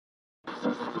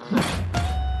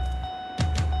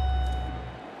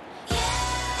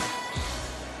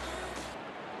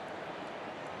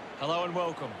Hello and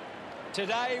welcome.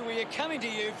 Today we are coming to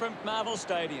you from Marvel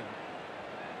Stadium.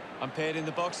 I'm paired in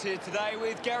the box here today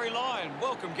with Gary Lyon.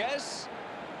 Welcome, Gaz.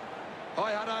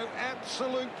 Hi, Hutto.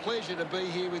 Absolute pleasure to be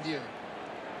here with you.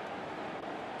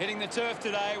 Hitting the turf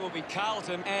today will be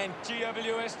Carlton and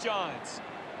GWS Giants.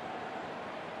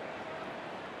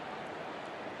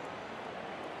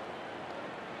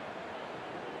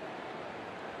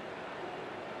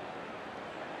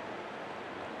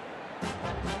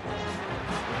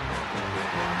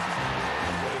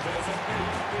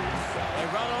 They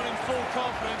run on in full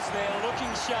confidence, they're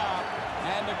looking sharp,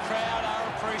 and the crowd are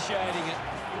appreciating it.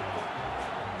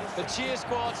 The cheer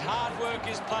squad's hard work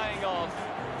is paying off.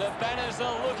 The banners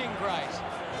are looking great.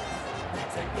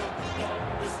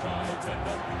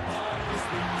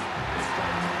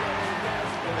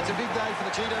 It's a big day for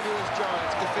the GWS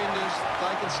Giants defenders.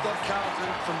 They can stop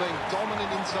Carlton from being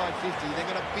dominant inside 50. They've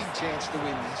got a big chance to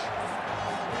win this.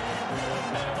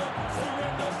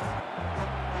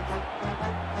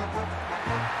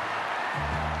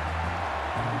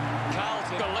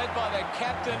 Carlton are led by their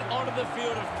captain onto the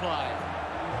field of play.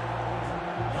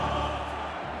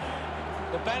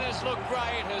 The banners look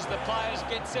great as the players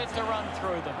get set to run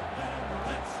through them.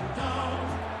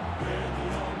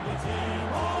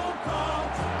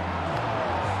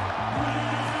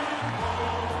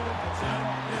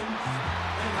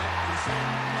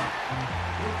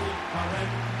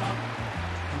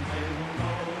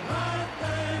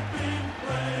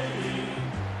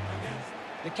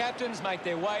 The captains make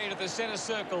their way to the centre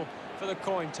circle for the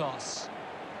coin toss.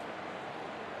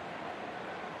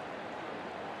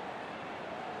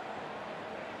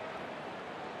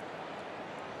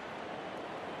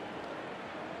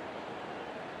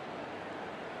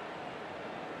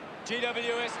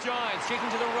 GWS Giants kicking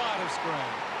to the right of screen.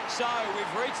 So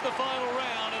we've reached the final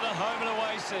round of the home and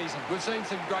away season. We've seen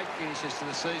some great finishes to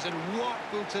the season. What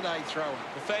will today throw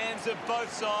up? The fans of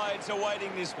both sides are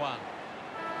waiting this one.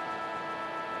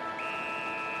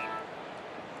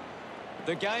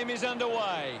 The game is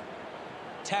underway.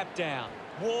 Tap down.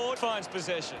 Ward finds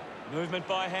possession. Movement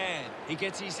by hand. He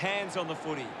gets his hands on the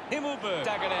footy. Himmelberg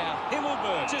dug it out.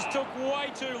 Himmelberg just took way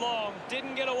too long.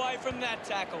 Didn't get away from that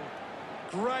tackle.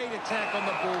 Great attack on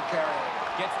the ball carrier.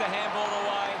 Gets the handball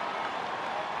away.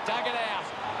 Dug it out.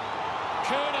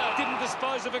 Kerner didn't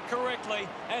dispose of it correctly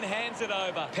and hands it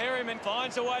over. Perryman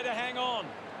finds a way to hang on.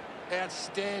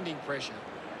 Outstanding pressure.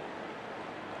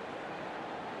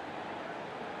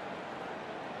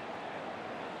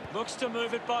 Looks to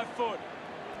move it by foot.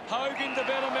 Hogan the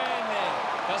better man there.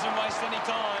 Doesn't waste any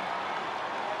time.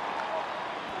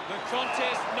 The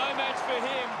contest, no match for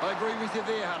him. I agree with you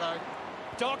there, Hutto.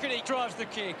 Doherty drives the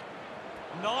kick.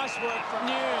 Nice work from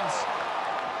Nunes.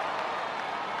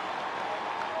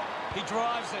 He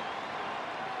drives it.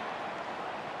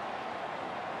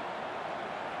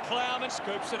 Plowman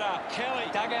scoops it up. Kelly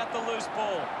dug out the loose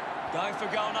ball. Going for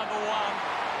goal number one.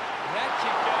 That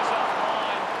kick goes offline.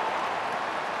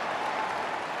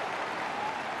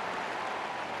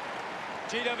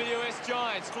 GWS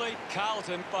Giants lead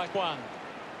Carlton by 1.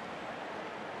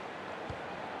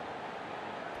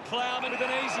 Plowman with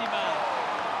an easy mark.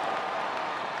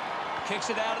 Kicks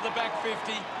it out of the back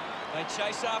 50. They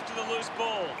chase after the loose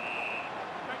ball.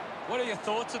 What are your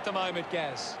thoughts at the moment,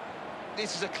 Gaz?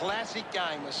 This is a classic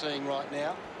game we're seeing right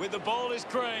now. With the ball is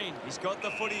Green. He's got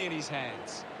the footy in his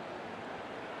hands.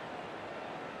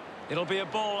 It'll be a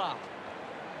ball up.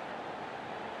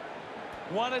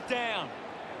 Won it down.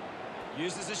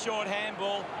 Uses a short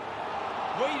handball.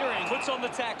 Wiedering puts on the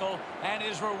tackle and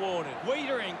is rewarded.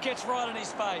 Wiedering gets right in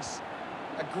his face.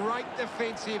 A great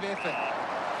defensive effort.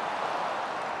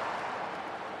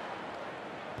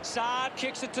 Saad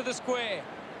kicks it to the square.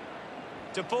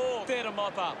 De Boer there to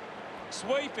mop up.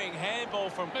 Sweeping handball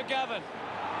from McGovern.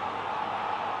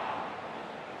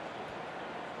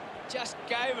 Just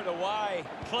gave it away.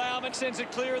 Plowman sends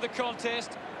it clear of the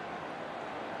contest.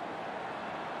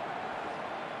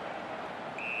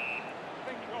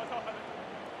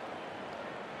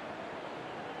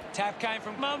 Tap came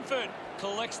from Mumford.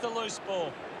 Collects the loose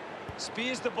ball.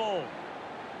 Spears the ball.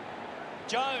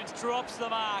 Jones drops the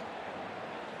mark.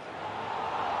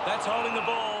 That's holding the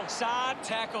ball. Saad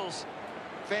tackles.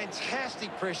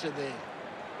 Fantastic pressure there.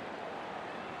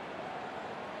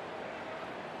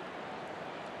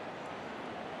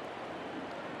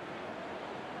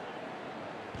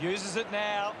 Uses it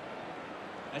now.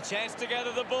 A chance to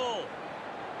gather the ball.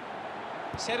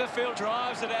 Setterfield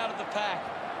drives it out of the pack.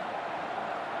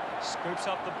 Scoops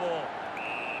up the ball.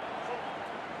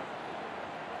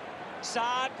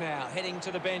 Saad now heading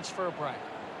to the bench for a break.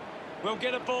 We'll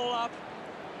get a ball up.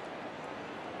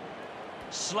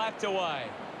 Slapped away.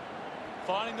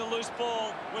 Finding the loose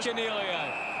ball was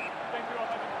Canelio.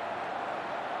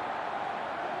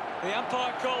 The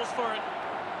umpire calls for it.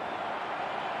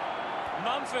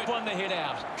 Mumford won the hit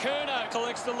out. Curnow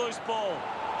collects the loose ball.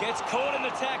 Gets caught in the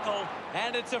tackle,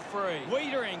 and it's a free.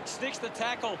 Wiedering sticks the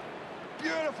tackle.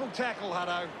 Beautiful tackle,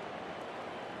 Hutto.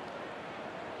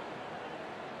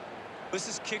 This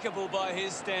is kickable by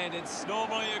his standards.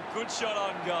 Normally a good shot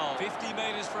on goal. 50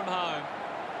 metres from home.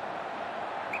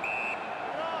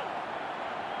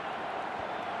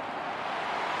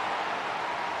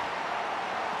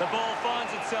 The ball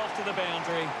finds itself to the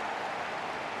boundary.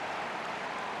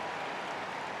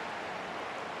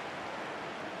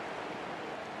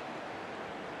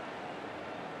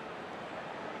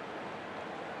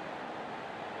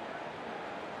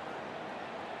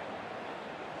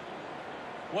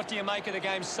 What do you make of the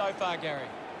game so far, Gary?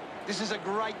 This is a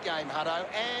great game, Hutto,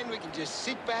 and we can just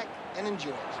sit back and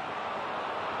enjoy it.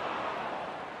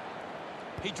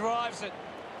 He drives it.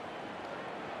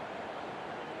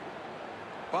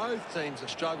 Both teams have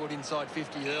struggled inside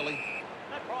 50 early.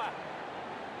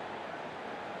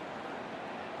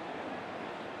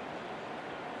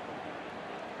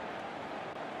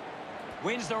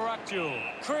 Wins the ruck duel.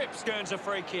 Cripps earns a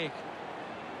free kick.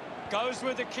 Goes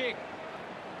with the kick.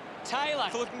 Taylor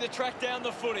looking to track down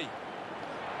the footy.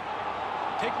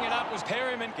 Picking it up was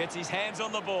Perryman. Gets his hands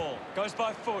on the ball. Goes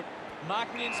by foot.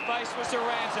 Marking in space was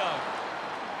Taranto.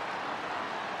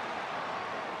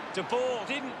 De Boer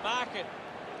didn't mark it.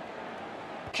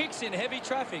 Kicks in heavy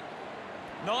traffic.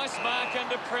 Nice mark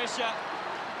under pressure.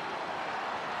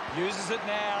 Uses it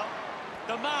now.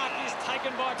 The mark is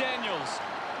taken by Daniels.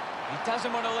 He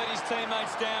doesn't want to let his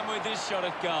teammates down with this shot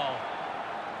at goal.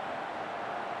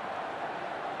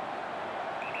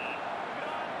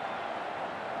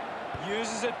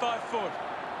 Uses it by foot.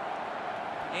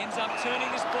 Ends up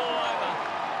turning this ball over.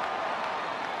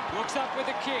 Looks up with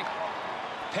a kick.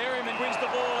 Perryman wins the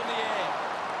ball in the air.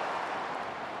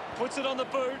 Puts it on the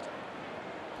boot.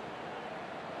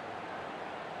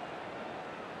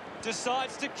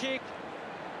 Decides to kick.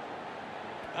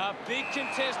 A big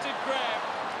contested grab.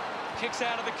 Kicks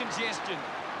out of the congestion.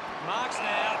 Marks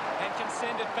now and can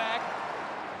send it back.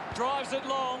 Drives it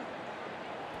long.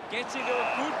 Gets into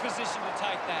a good position to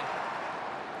take that.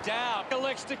 Dow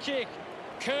elects to kick.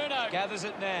 Curnow gathers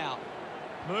it now.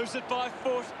 Moves it by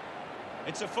foot.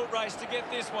 It's a foot race to get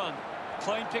this one.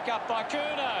 Clean pick up by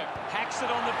Curnow. Hacks it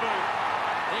on the boot.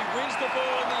 He wins the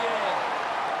ball in the air.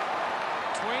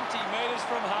 20 metres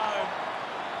from home.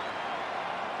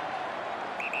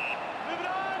 Move it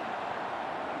on.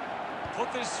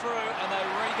 Put this through and they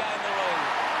regain the lead.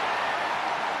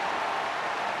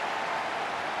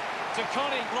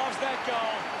 DeConning loves that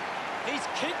goal. He's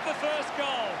kicked the first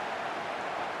goal.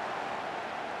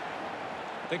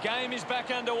 The game is back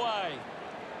underway.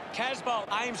 Casbolt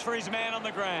aims for his man on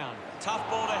the ground. Tough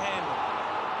ball to handle.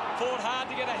 Fought hard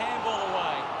to get a handball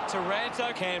away.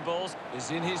 Taranto handballs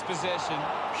is in his possession.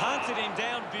 Hunted him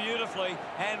down beautifully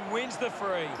and wins the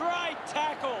free. Great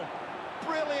tackle.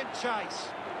 Brilliant chase.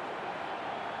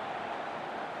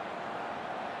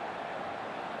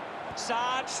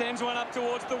 Sarge sends one up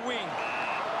towards the wing.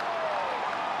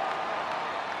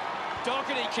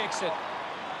 Doherty kicks it.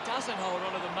 Doesn't hold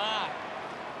on to the mark.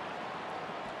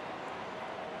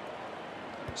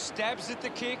 Stabs at the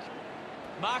kick.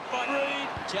 Marked by Reed.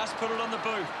 Just put it on the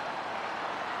boot.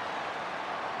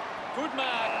 Good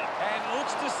mark. And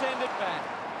looks to send it back.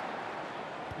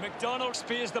 McDonald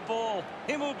spears the ball.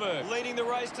 Himmelberg leading the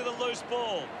race to the loose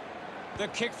ball. The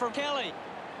kick from Kelly.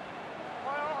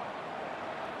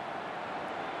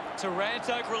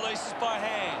 Taranto releases by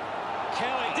hand.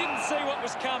 Kelly didn't see what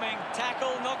was coming.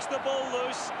 Tackle, knocks the ball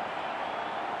loose.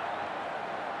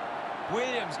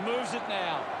 Williams moves it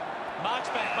now. Marks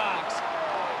back, marks.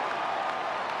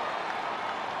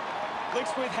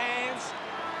 Licks with hands.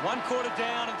 1 quarter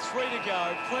down and 3 to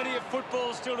go. Plenty of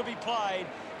football still to be played.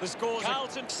 The score's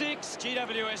Carlton 6,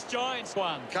 GWS Giants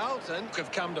 1. Carlton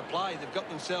have come to play. They've got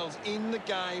themselves in the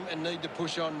game and need to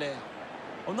push on now.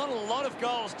 Well, not a lot of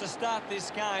goals to start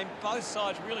this game. Both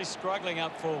sides really struggling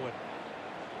up forward.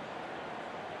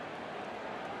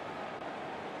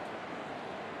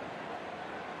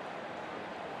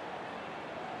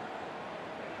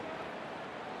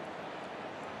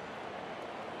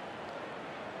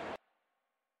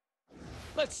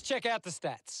 Let's check out the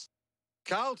stats.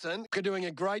 Carlton are doing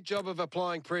a great job of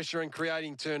applying pressure and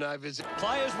creating turnovers.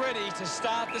 Players ready to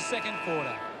start the second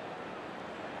quarter.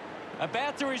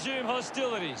 About to resume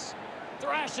hostilities.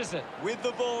 Thrashes it with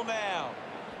the ball now.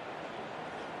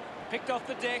 Picked off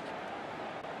the deck.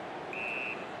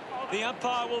 The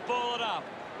umpire will ball it up.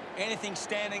 Anything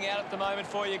standing out at the moment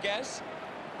for you, Gaz?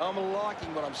 I'm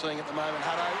liking what I'm seeing at the moment,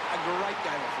 Hutto. A great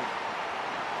game of football.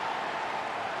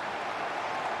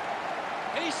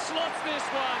 He slots this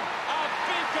one. A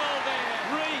big goal there.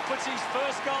 Reed puts his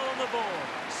first goal on the board.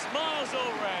 Smiles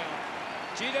all round.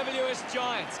 GWS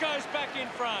Giants goes back in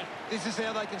front. This is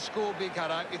how they can score big,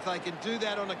 Hutto. If they can do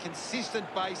that on a consistent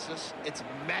basis, it's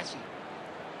massive.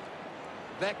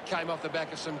 That came off the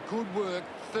back of some good work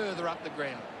further up the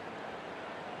ground.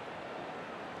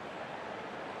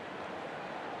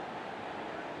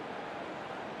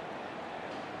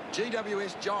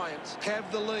 GWS Giants have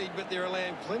the lead, but they're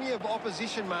allowing plenty of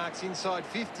opposition marks inside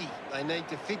 50. They need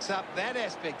to fix up that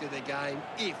aspect of their game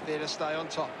if they're to stay on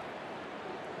top.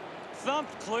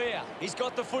 Thumped clear. He's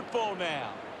got the football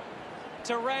now.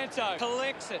 Taranto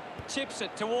collects it, chips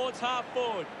it towards half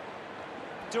forward.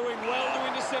 Doing well to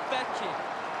intercept that kick.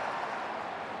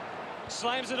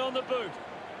 Slams it on the boot.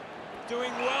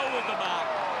 Doing well with the mark.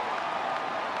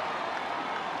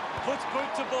 Puts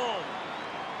boot to ball.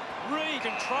 Reed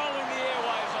controlling the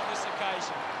airwaves on this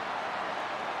occasion.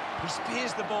 He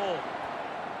spears the ball.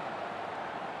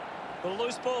 The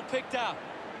loose ball picked up.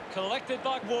 Collected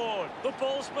by Ward. The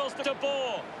ball spills to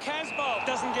Boer. Casbolt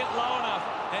doesn't get low enough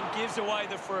and gives away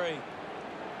the free.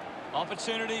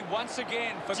 Opportunity once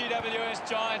again for GWS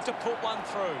Giants to put one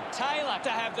through. Taylor to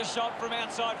have the shot from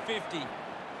outside 50.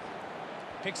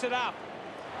 Picks it up.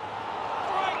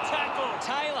 Great tackle.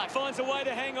 Taylor finds a way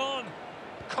to hang on.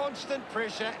 Constant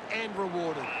pressure and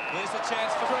rewarded. Here's the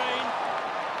chance for Green.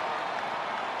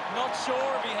 Not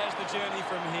sure if he has the journey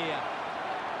from here.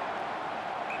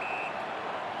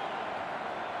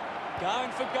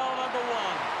 Going for goal number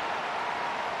one.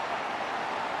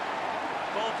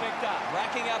 Ball picked up,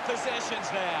 racking up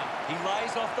possessions now. He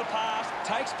lays off the pass,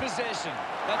 takes possession.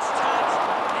 That's touched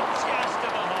and just to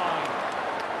behind.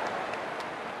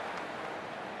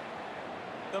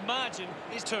 The margin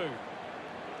is 2.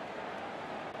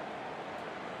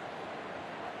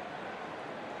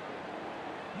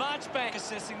 Marchbank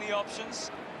assessing the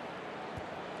options.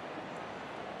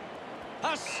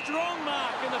 A strong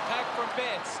mark in the pack from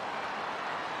Betts.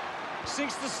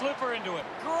 Sinks the slipper into it.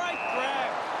 Great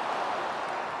grab.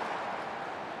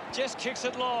 Just kicks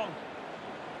it long.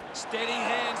 Steady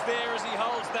hands there as he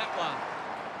holds that one.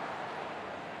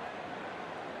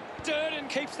 Durden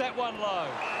keeps that one low.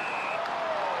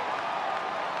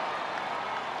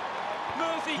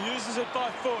 Murphy uses it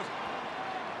by foot.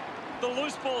 The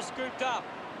loose ball scooped up.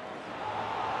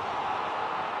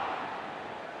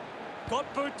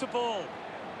 Got boot to ball.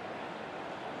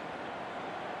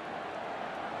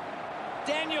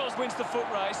 Daniels wins the foot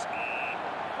race.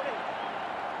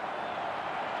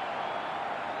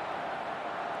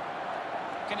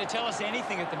 Can you tell us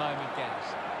anything at the moment,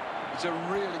 Gaz? It's a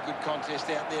really good contest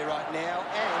out there right now,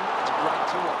 and it's great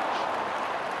to watch.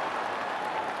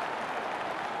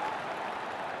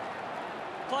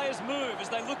 Players move as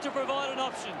they look to provide an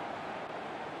option.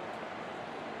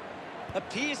 A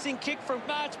piercing kick from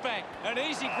Marchbank. An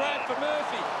easy grab for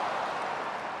Murphy.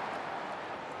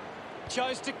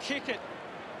 Chose to kick it.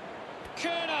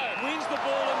 Curnow wins the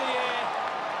ball in the air.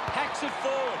 Hacks it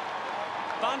forward.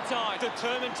 Buntine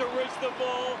determined to reach the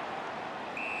ball.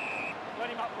 Let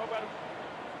him up, Rob.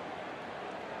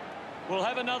 We'll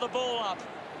have another ball up.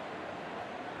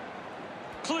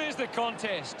 Clears the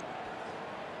contest.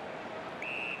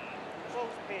 Full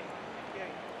speed. Yeah.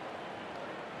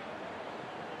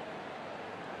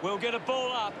 We'll get a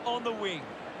ball up on the wing.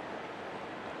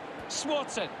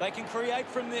 Swats it. They can create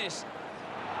from this.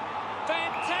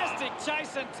 Fantastic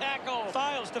chase and tackle.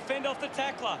 Fails to fend off the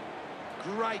tackler.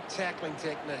 Great tackling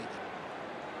technique.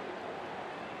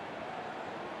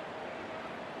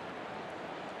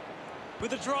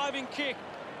 With a driving kick.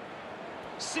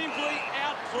 Simply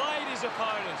outplayed his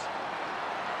opponent.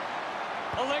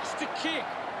 Elects to kick.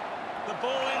 The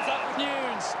ball ends up with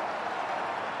Nunes.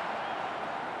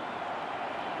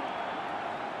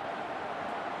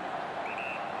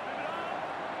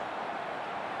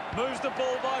 Moves the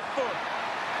ball by foot.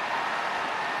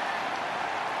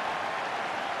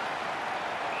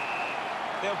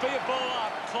 There'll be a ball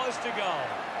up, close to goal.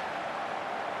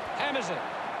 Hammers it.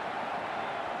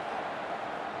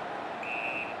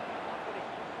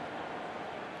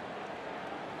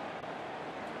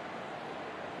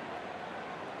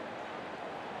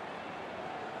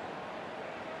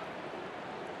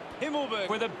 Himmelberg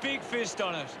with a big fist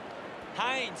on it.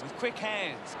 Haynes with quick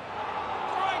hands.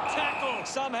 Great tackle.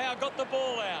 Somehow got the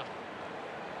ball out.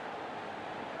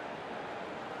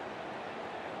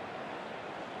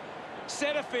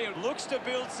 Setterfield looks to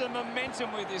build some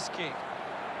momentum with this kick.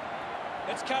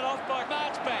 It's cut off by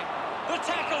Marchbank. The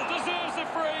tackle deserves a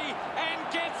free and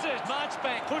gets it.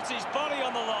 Marchbank puts his body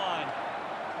on the line.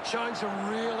 Showing some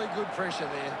really good pressure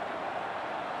there.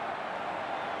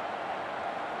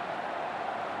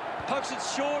 Pokes it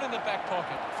short in the back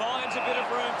pocket. Finds a bit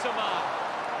of room to mark.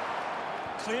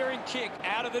 Clearing kick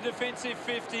out of the defensive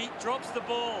 50. Drops the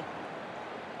ball.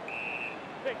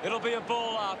 It'll be a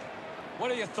ball up. What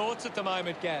are your thoughts at the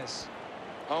moment, Gaz?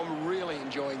 I'm really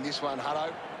enjoying this one,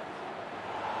 Hutto.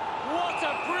 What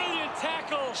a brilliant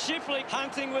tackle. Shipley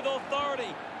hunting with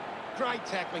authority. Great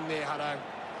tackling there, Hutto.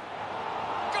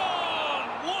 Gone!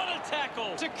 What a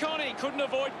tackle. Connie couldn't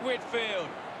avoid Whitfield.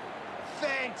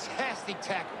 Fantastic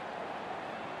tackle.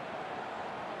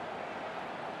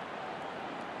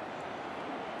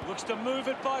 Looks to move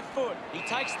it by foot. He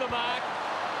takes the mark.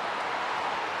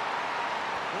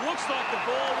 Looks like the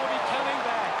ball will be coming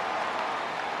back.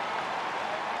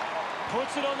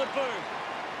 Puts it on the boot.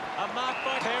 A mark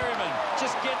by Perryman.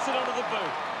 Just gets it onto the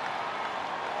boot.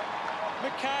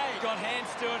 McKay got hands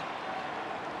to it.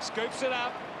 Scoops it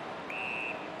up.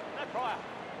 No prior.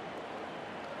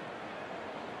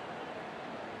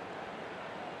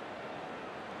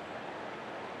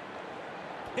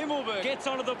 Himmelberg gets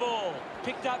onto the ball.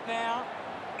 Picked up now.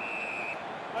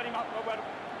 Let him up, Rob.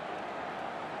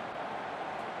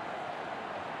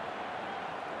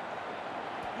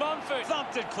 Mumford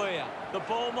thumped it clear. The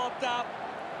ball mopped up.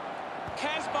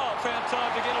 Casbolt found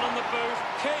time to get it on the boot.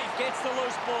 Keith gets the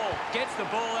loose ball. Gets the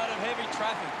ball out of heavy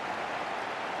traffic.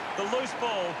 The loose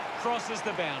ball crosses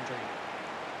the boundary.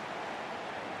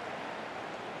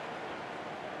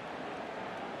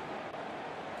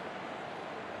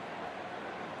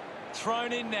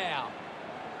 Thrown in now.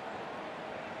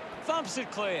 Thumps it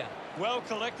clear. Well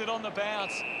collected on the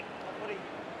bounce.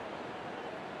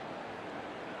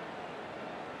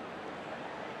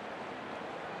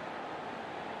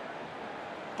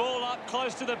 Ball up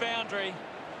close to the boundary.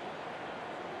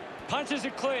 Punches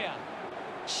it clear.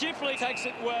 Shipley takes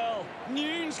it well.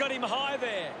 Nunes got him high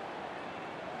there.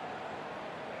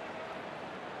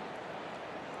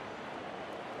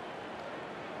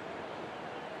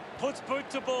 Puts boot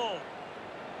to ball.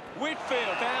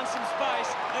 Whitfield found some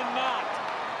space and marked.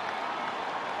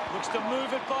 Looks to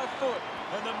move it by foot,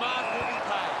 and the mark will be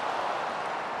paid.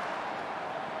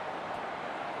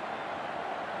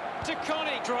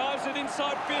 Connie drives it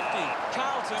inside 50.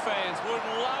 Carlton fans would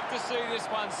love to see this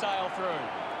one sail through.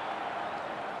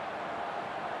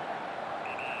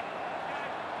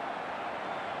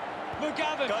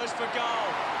 McGovern goes for goal.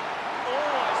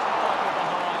 Always the poker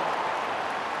behind.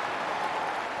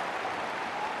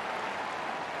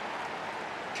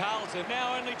 Carlton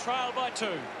now only trailed by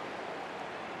 2.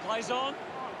 Plays on.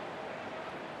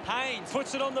 Haynes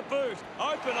puts it on the boot.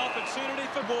 Open opportunity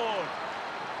for Ward.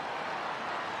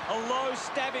 A low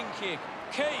stabbing kick.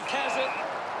 Keith has it.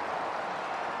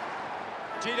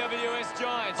 GWS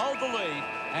Giants hold the lead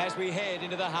as we head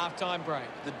into the halftime break.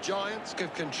 The Giants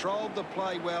have controlled the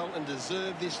play well and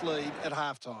deserve this lead at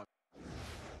halftime.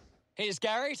 Here's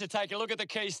Gary to take a look at the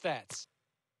key stats.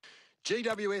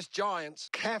 GWS Giants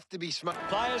have to be smart.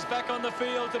 Players back on the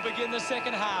field to begin the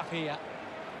second half here.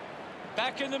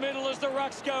 Back in the middle as the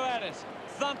Rucks go at it.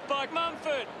 Thumped by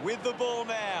Mumford with the ball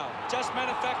now. Just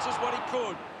manufactures what he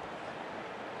could.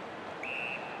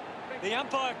 The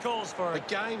umpire calls for it.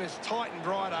 The game has tightened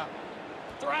right up.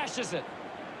 Thrashes it.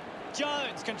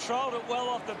 Jones controlled it well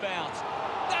off the bounce.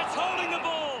 That's holding the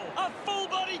ball. A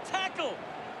full-body tackle.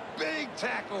 Big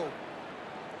tackle.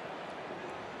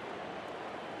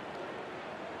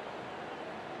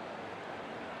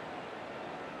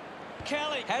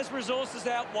 Kelly has resources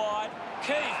out wide.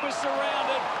 Keith was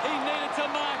surrounded. He needed to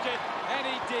mark it, and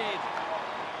he did.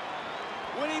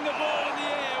 Winning the ball in the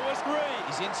air was Reed.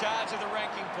 He's in charge of the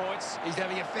ranking points. He's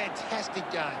having a fantastic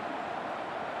game.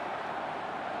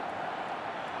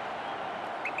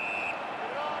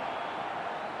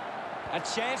 A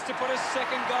chance to put a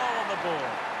second goal on the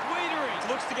board. Wiedering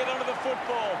looks to get onto the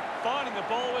football. Finding the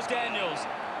ball was Daniels.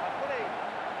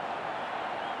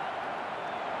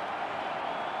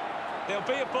 There'll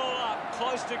be a ball up,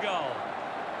 close to goal.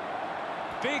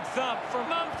 Big thump from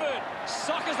Mumford.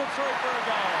 Sockers it through for a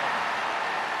goal.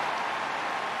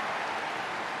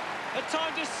 A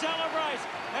time to celebrate.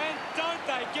 And don't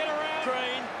they get around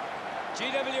green.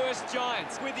 GWS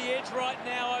Giants with the edge right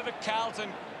now over Carlton.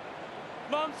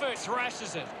 Mumford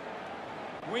thrashes it.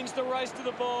 Wins the race to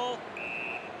the ball.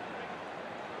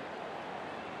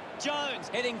 Jones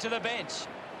heading to the bench.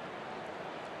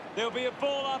 There'll be a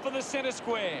ball up in the centre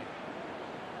square.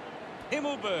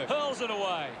 Himmelberg hurls it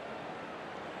away.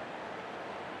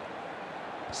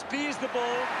 Spears the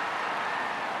ball.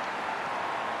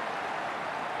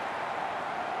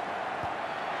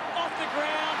 Off the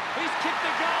ground. He's kicked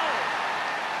the goal.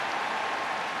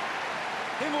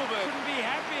 Himmelberg couldn't be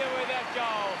happier with that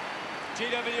goal.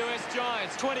 GWS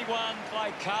Giants 21,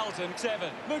 play Carlton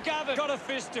 7. McGovern got a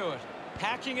fist to it.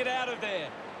 Hacking it out of there.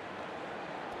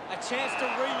 A chance to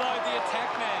reload the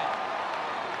attack now.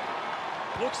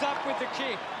 Looks up with the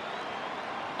kick.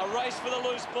 A race for the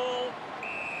loose ball.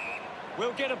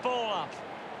 We'll get a ball up.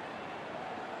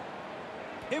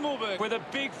 Himmelberg with a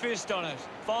big fist on it.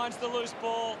 Finds the loose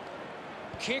ball.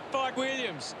 Kick by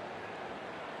Williams.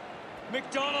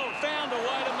 McDonald found a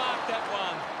way to mark that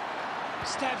one.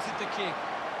 Stabs at the kick.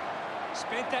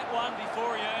 Spent that one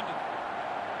before he earned it.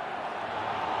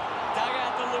 Dug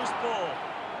out the loose ball.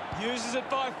 Uses it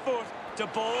by foot. De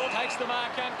Ball takes the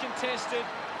mark uncontested.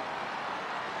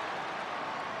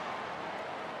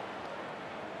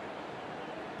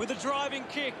 With a driving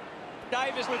kick.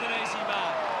 Davis with an easy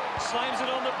mark. Slams it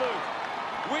on the boot.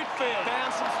 Whitfield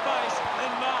found some space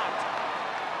and marked.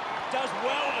 Does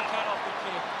well to cut off the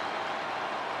kick.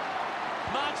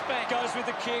 Marchbank goes with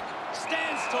the kick.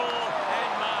 Stands tall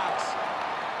and marks.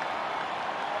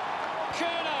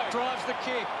 Curnow drives the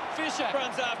kick. Fisher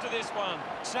runs after this one.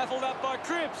 Snaffled up by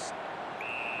Cripps.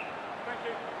 Thank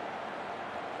you.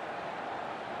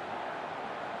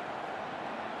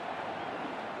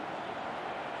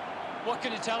 What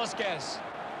can you tell us, Gaz?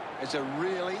 It's a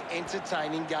really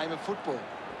entertaining game of football.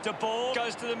 De Ball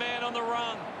goes to the man on the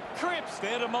run. Cripps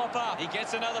there to mop up. He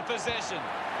gets another possession.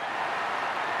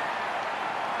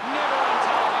 Never on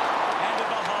target. And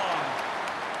behind.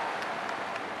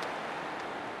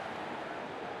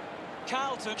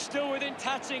 Carlton still within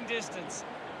touching distance.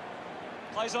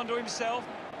 Plays onto himself.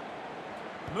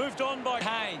 Moved on by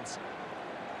Haynes.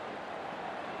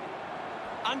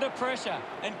 Under pressure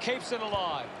and keeps it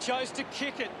alive. Chose to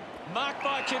kick it. Marked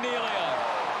by Cornelio.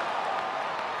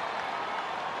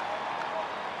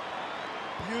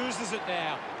 Uses it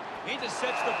now.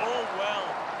 Intercepts the ball well.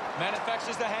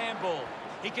 Manufactures the handball.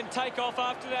 He can take off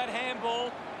after that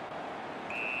handball.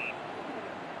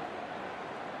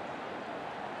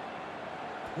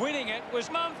 Winning it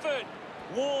was Mumford.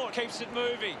 Ward keeps it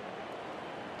moving.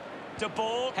 De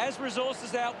Ball has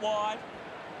resources out wide.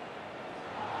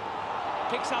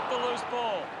 Picks up the loose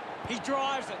ball. He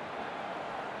drives it.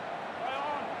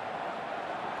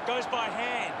 Goes by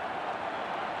hand.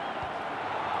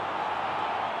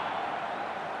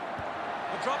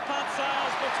 The drop punt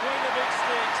sails between the big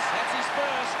sticks. That's his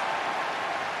first.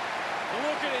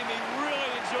 Look at him. He really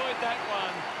enjoyed that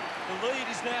one. The lead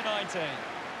is now 19.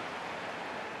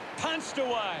 Punched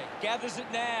away. Gathers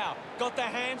it now. Got the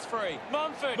hands free.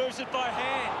 Mumford moves it by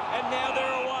hand. And now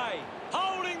they're away.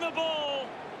 Holding the ball.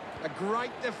 A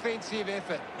great defensive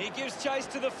effort. He gives chase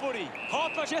to the footy.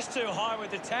 Hopper just too high with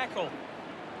the tackle.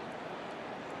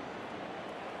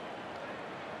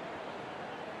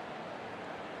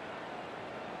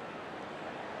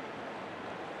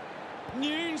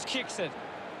 Nunes kicks it.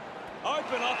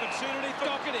 Open opportunity for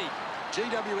Doherty.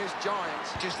 GWS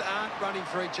Giants just aren't running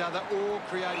for each other or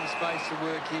creating space to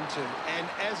work into. And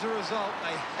as a result,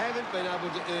 they haven't been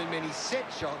able to earn many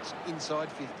set shots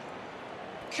inside 50.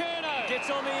 Curnow gets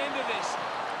on the end of this.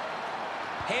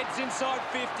 Heads inside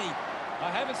 50.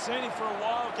 I haven't seen him for a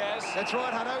while, Gaz. That's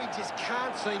right, Hutto. He just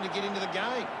can't seem to get into the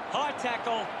game. High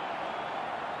tackle.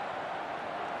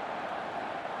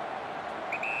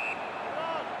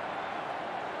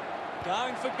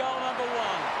 Going for goal number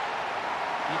one.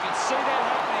 You can see that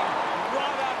happening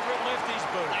right after it left his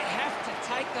boot. They have to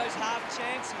take those half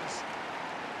chances.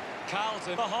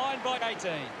 Carlton behind by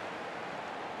 18.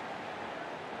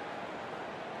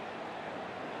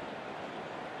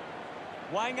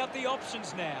 Weighing up the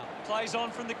options now. Plays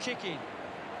on from the kick-in.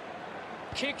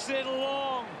 Kicks it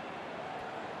long.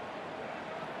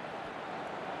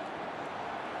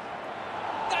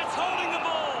 That's holding the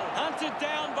ball. Hunted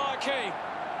down by Keith.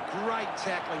 Great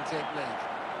tackling technique.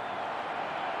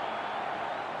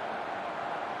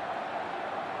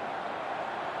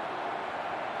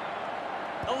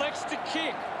 Elects to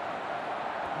kick.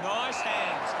 Nice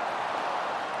hands.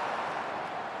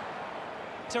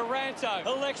 Taranto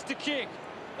elects to kick.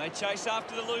 They chase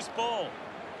after the loose ball.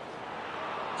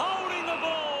 Holding the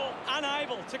ball.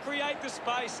 Unable to create the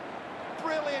space.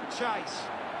 Brilliant chase.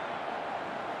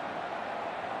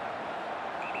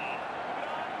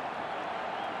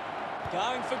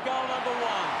 Going for goal number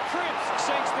one. Cripps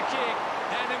sinks the kick,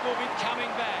 and it will be coming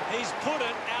back. He's put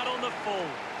it out on the full.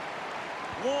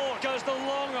 Ward goes the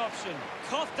long option.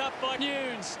 Coughed up by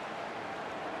Nunes.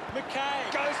 McKay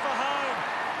goes for home.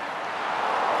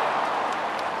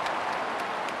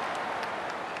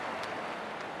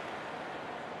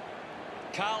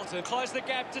 Carlton close the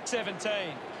gap to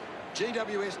 17.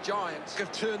 GWS Giants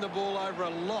have turned the ball over a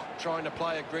lot trying to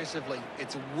play aggressively.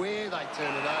 It's where they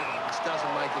turn it over which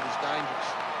doesn't make it as dangerous.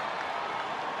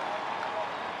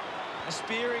 A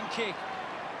spearing kick.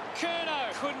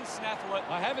 Curnow couldn't snaffle it.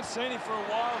 I haven't seen him for a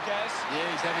while, Gaz.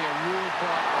 Yeah, he's having a real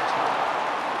quiet match.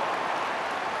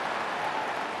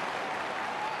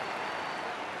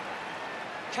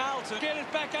 Carlton get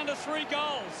it back under 3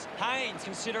 goals. Haynes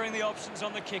considering the options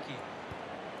on the kicking.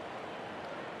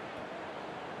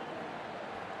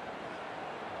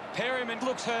 Perryman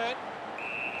looks hurt.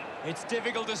 It's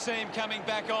difficult to see him coming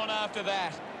back on after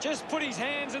that. Just put his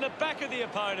hands in the back of the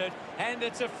opponent, and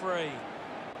it's a free.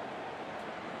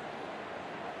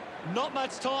 Not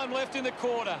much time left in the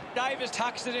quarter. Davis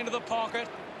tucks it into the pocket.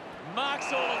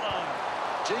 Marks all alone.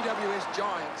 GWS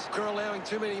Giants are allowing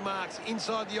too many marks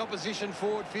inside the opposition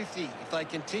forward 50. If they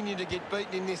continue to get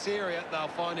beaten in this area, they'll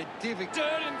find it difficult.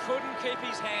 Durden couldn't keep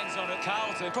his hands on it.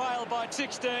 Carlton trail by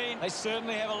 16. They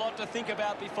certainly have a lot to think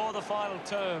about before the final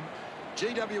term.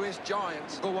 GWS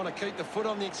Giants will want to keep the foot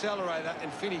on the accelerator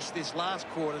and finish this last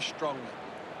quarter strongly.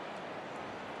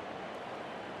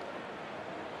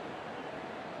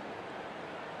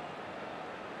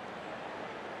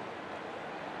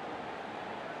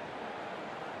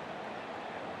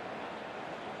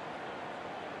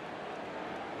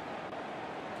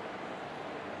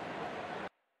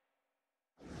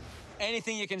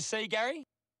 Anything you can see, Gary?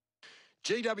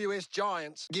 GWS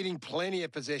Giants getting plenty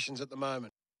of possessions at the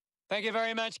moment. Thank you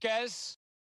very much, Gaz.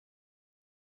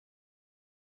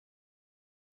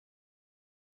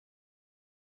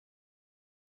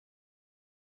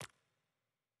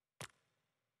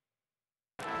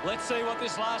 Let's see what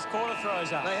this last quarter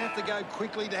throws up. They have to go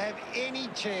quickly to have any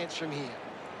chance from here.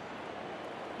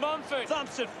 Mumford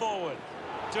thumps it forward.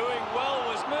 Doing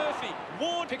well was Murphy.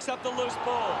 Ward picks up the loose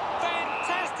ball.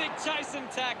 Fantastic chase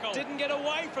and tackle. Didn't get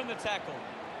away from the tackle.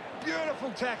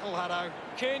 Beautiful tackle, Hutto.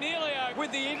 Cornelio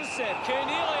with the intercept.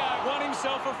 Cornelio won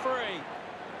himself a free.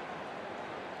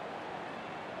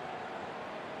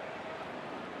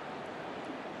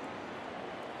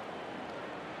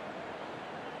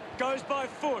 Goes by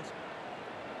foot.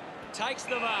 Takes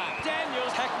the mark.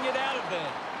 Daniels hacking it out of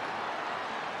there.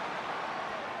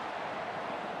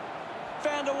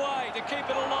 Found a way to keep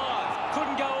it alive.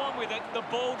 Couldn't go on with it. The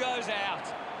ball goes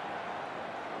out.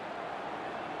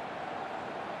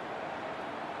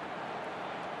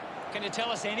 Can you tell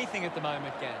us anything at the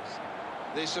moment, Gaz?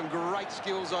 There's some great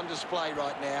skills on display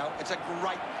right now. It's a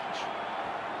great match.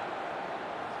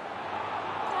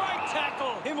 Great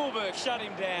tackle. Himmelberg shut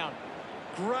him down.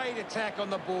 Great attack on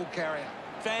the ball carrier.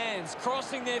 Fans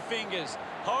crossing their fingers,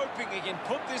 hoping he can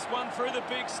put this one through the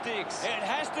big sticks. It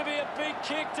has to be a big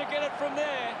kick to get it from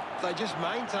there. If they just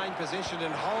maintain possession and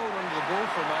hold onto the ball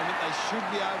for a moment, they should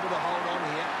be able to hold on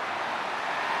here.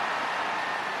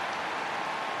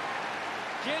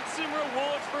 Gets some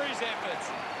reward for his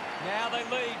efforts. Now they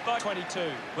lead by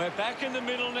 22. We're back in the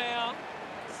middle now.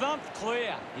 Thumped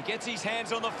clear. He gets his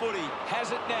hands on the footy. Has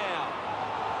it now.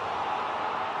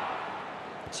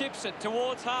 Chips it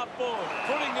towards half forward.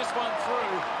 Putting this one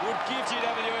through would give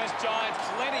GWS Giants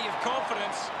plenty of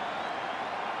confidence.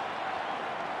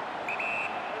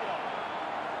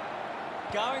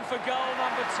 Going for goal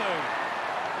number 2.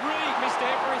 Reed missed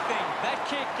everything. That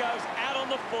kick goes out on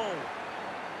the full.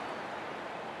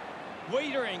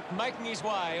 Wiedering making his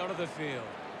way onto the field.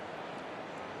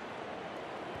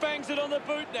 Bangs it on the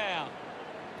boot now.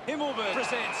 Himmelberg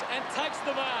presents and takes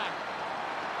the mark.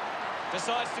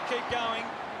 Decides to keep going.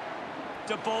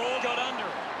 De Boer got under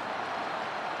it.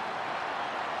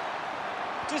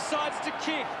 Decides to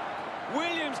kick.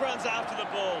 Williams runs after the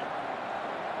ball.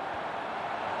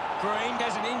 Green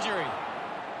has an injury.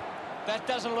 That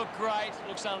doesn't look great.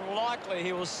 Looks unlikely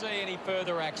he will see any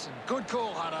further action. Good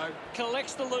call, Hutto.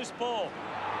 Collects the loose ball.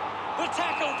 The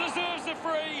tackle deserves the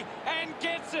free and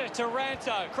gets it.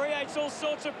 Taranto creates all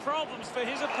sorts of problems for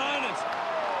his opponents.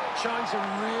 Showing some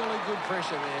really good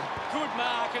pressure there. Good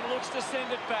mark and looks to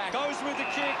send it back. Goes with the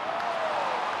kick.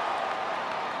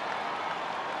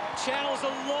 Channels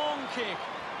a long kick.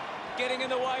 Getting in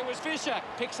the way was Fisher.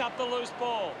 Picks up the loose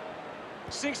ball.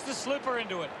 Sinks the slipper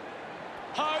into it.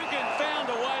 Hogan found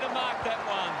a way to mark that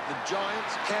one. The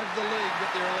Giants have the lead,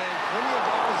 but they're allowing plenty of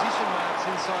opposition marks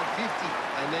inside 50.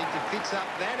 They need to fix up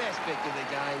that aspect of the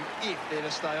game if they're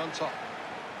to stay on top.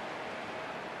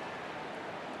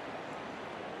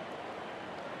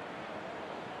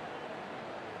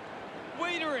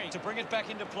 Wiedering to bring it back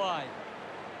into play.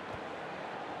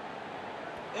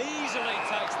 Easily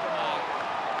takes the mark.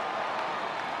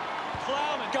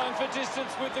 Plowman going for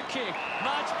distance with the kick.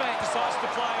 Marchbank decides to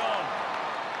play on.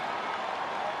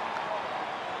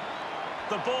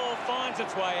 The ball finds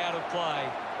its way out of play.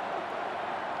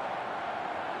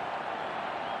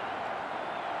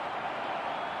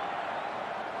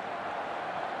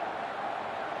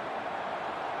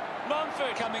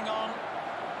 Mumford coming on.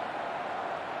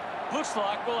 Looks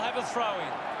like we'll have a throw-in.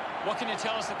 What can you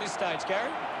tell us at this stage,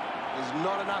 Gary? There's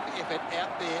not enough effort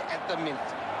out there at the minute.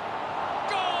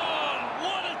 Gone!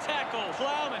 What a tackle!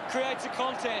 Plowman creates a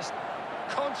contest.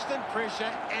 Constant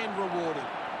pressure and rewarded.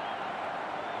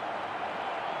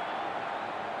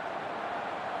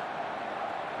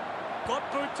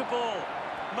 Got boot to ball.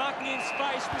 Marking in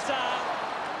space, Bizarre.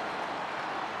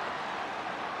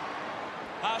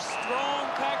 A strong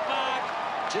pack mark.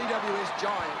 GWS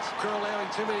Giants are allowing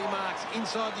too many marks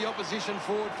inside the opposition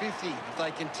forward 50. If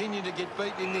they continue to get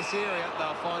beaten in this area,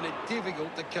 they'll find it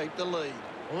difficult to keep the lead.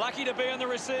 Lucky to be on the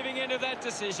receiving end of that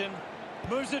decision.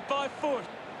 Moves it by foot.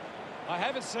 I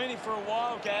haven't seen him for a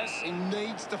while, Gaz. He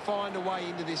needs to find a way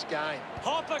into this game.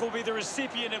 Hopper will be the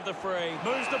recipient of the free.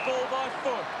 Moves the ball by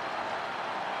foot.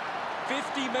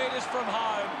 50 metres from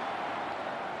home.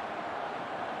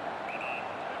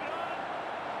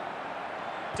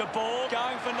 De Boer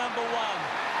going for number one.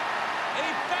 He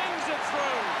bangs it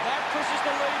through. That pushes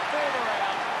the lead further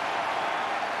out.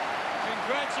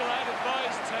 Congratulated by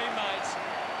his teammates.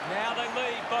 Now they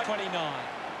lead by 29.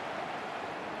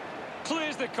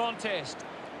 Clears the contest.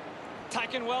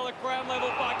 Taken well at ground level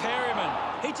by Perryman.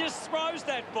 He just throws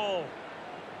that ball.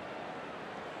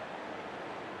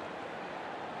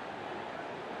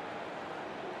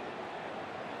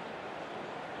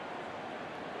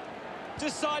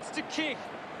 Decides to kick.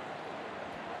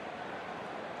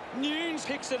 Nunes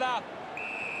picks it up.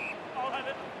 I'll have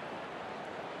it.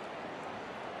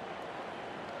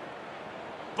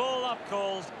 Ball up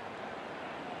called.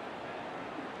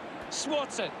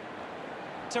 Swats it.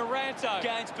 Taranto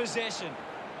gains possession.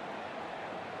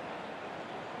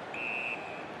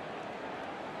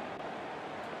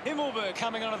 Himmelberg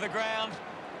coming onto the ground.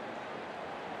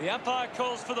 The umpire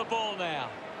calls for the ball now.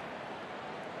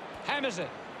 Hammers it.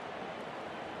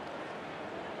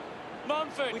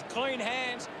 Mumford with clean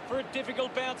hands for a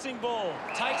difficult bouncing ball.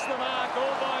 Takes the mark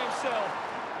all by himself.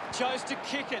 Chose to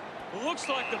kick it. Looks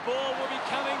like the ball will be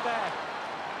coming back.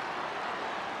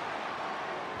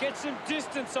 Gets some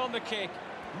distance on the kick.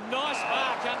 Nice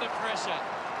mark under pressure.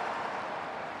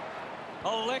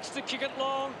 Elects to kick it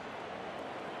long.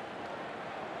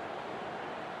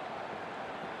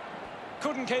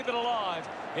 Couldn't keep it alive.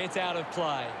 It's out of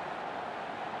play.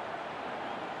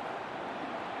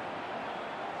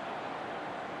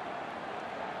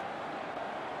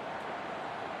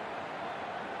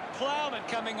 Plowman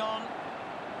coming on.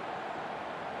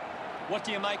 What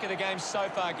do you make of the game so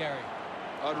far, Gary?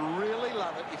 I'd really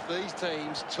love it if these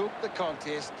teams took the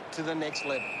contest to the next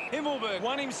level. Himmelberg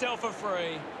won himself a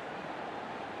free.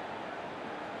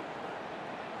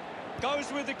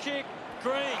 Goes with the kick.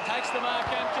 Green takes the mark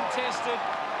uncontested.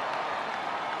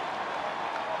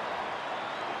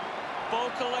 Ball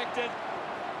collected.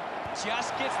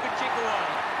 Just gets the kick away.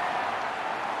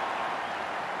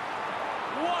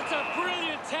 What a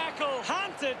brilliant tackle.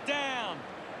 Hunted down.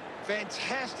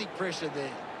 Fantastic pressure there.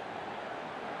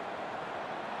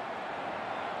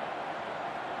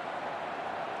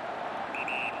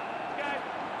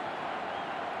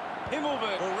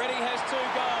 Himmelberg already has 2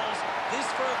 goals. This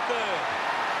for a third.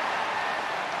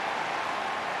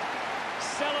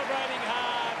 Celebrating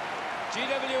hard.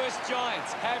 GWS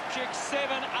Giants have kicked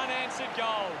 7 unanswered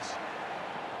goals.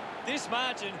 This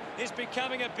margin is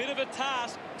becoming a bit of a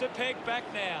task to peg back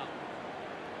now.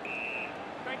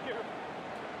 Thank you.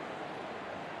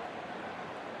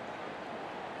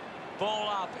 Ball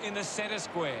up in the centre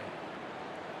square.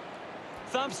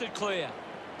 Thumps it clear.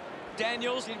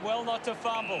 Daniels did well not to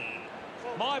fumble.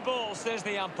 My ball, says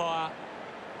the umpire.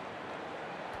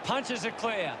 Punches it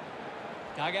clear.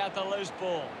 Dug out the loose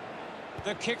ball.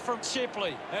 The kick from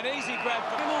Chipley. An easy grab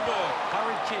for Himmelberg.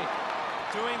 Hurried kick.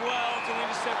 Doing well to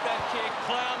intercept that kick.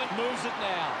 Plowman moves it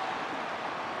now.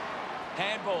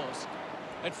 Handballs.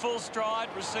 At full stride,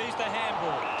 receives the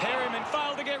handball. Perryman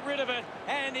failed to get rid of it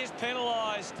and is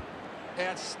penalised.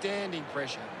 Outstanding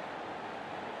pressure.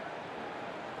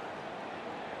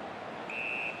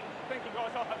 Thank you,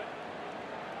 guys. I'll have it.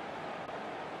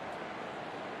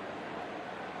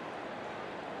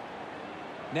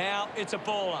 Now it's a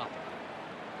ball up.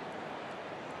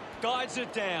 Guides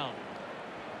it down.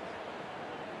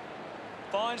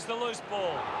 Finds the loose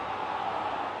ball.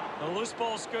 The loose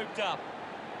ball scooped up.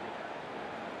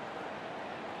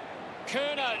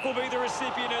 Kerner will be the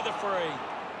recipient of the free.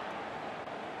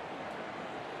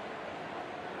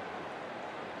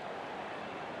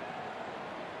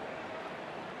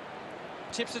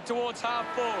 Tips it towards half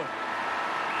forward.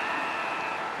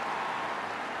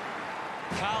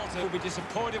 Carlton will be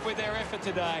disappointed with their effort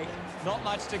today. Not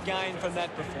much to gain from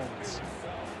that performance.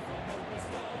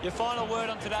 Your final word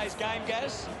on today's game,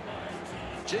 Gaz?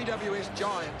 GWS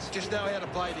Giants just know how to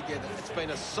play together. It's been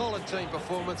a solid team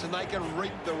performance and they can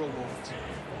reap the rewards.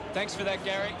 Thanks for that,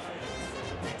 Gary.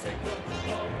 Take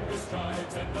the longest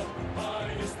strides and the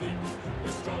highest leap.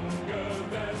 We're stronger than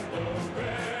the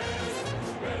rest.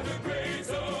 Where the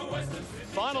grades are Western.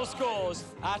 Final scores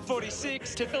are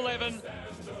 46-11.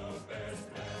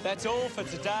 That's all for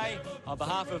today. On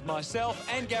behalf of myself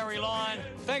and Gary Lyon,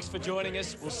 thanks for joining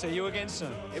us. We'll see you again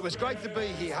soon. It was great to be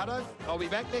here, Hutto. I'll be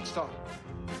back next time.